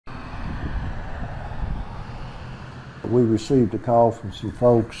We received a call from some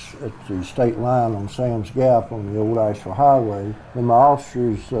folks at the state line on Sam's Gap on the old Asheville Highway. When my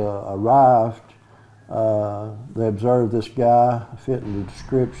officers arrived, they observed this guy fitting the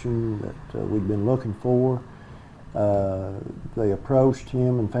description that we'd been looking for. They approached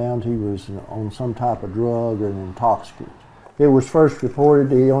him and found he was on some type of drug or an intoxicant. It was first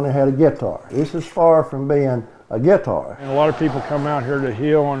reported he only had a guitar. This is far from being a guitar. And a lot of people come out here to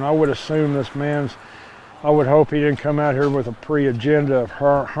heal, and I would assume I would hope he didn't come out here with a pre-agenda of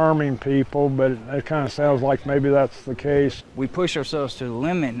harming people, but it kind of sounds like maybe that's the case. We push ourselves to the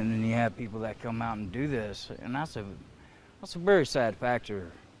limit, and then you have people that come out and do this, and that's a very sad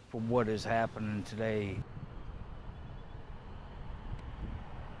factor for what is happening today.